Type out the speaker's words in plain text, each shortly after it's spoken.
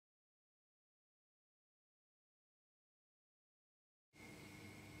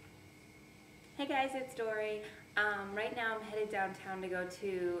Hey guys, it's Dory. Right now I'm headed downtown to go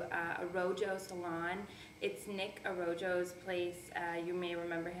to ARROJO Salon. It's Nick ARROJO's place. You may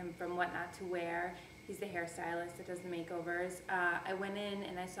remember him from What Not to Wear. He's the hairstylist that does the makeovers. I went in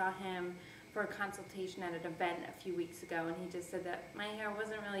and I saw him for a consultation at an event a few weeks ago, and he just said that my hair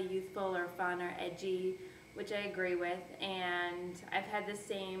wasn't really youthful or fun or edgy, which I agree with. And I've had the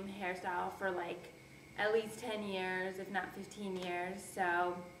same hairstyle for like at least 10 years, if not 15 years.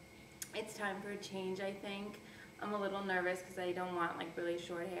 So it's time for a change, I think. I'm a little nervous because I don't want like really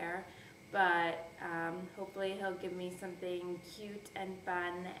short hair, but hopefully he'll give me something cute and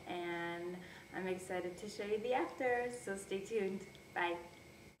fun, and I'm excited to show you the after, so stay tuned. Bye.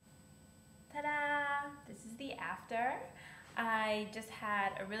 Ta-da! This is the after. I just had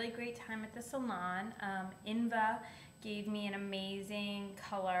a really great time at the salon. Inva gave me an amazing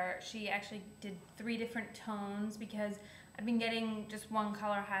color. She actually did 3 different tones because I've been getting just one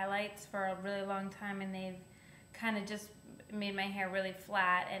color highlights for a really long time, and they've kind of just made my hair really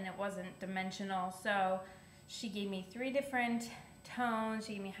flat and it wasn't dimensional. So she gave me 3 different tones.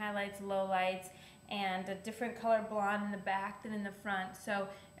 She gave me highlights, lowlights, and a different color blonde in the back than in the front. So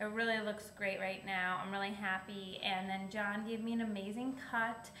it really looks great right now. I'm really happy. And then John gave me an amazing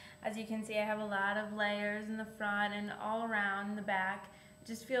cut. As you can see, I have a lot of layers in the front and all around the back. It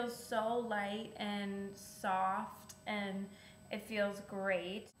just feels so light and soft, and it feels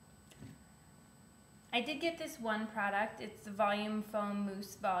great. I did get this one product. It's the Volume Foam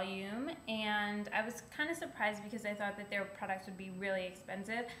Mousse Volume, and I was kind of surprised because I thought that their products would be really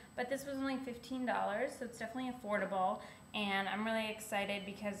expensive, but this was only $15, so it's definitely affordable, and I'm really excited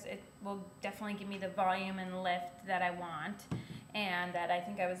because it will definitely give me the volume and lift that I want and that I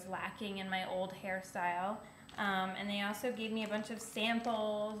think I was lacking in my old hairstyle. And they also gave me a bunch of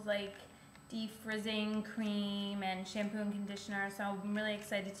samples, like defrizzing cream and shampoo and conditioner, so I'm really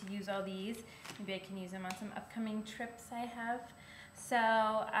excited to use all these. Maybe I can use them on some upcoming trips I have. So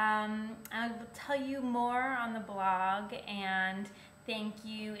I will tell you more on the blog, and thank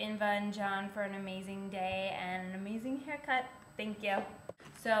you Inva and John for an amazing day and an amazing haircut. Thank you.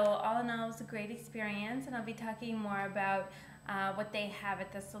 So all in all, it was a great experience, and I'll be talking more about what they have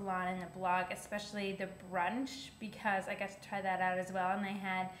at the salon in the blog, especially the brunch, because I got to try that out as well, and they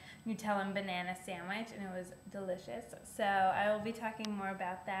had Nutella and banana sandwich, and it was delicious. So I will be talking more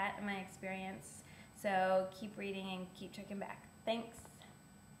about that and my experience. So keep reading and keep checking back. Thanks.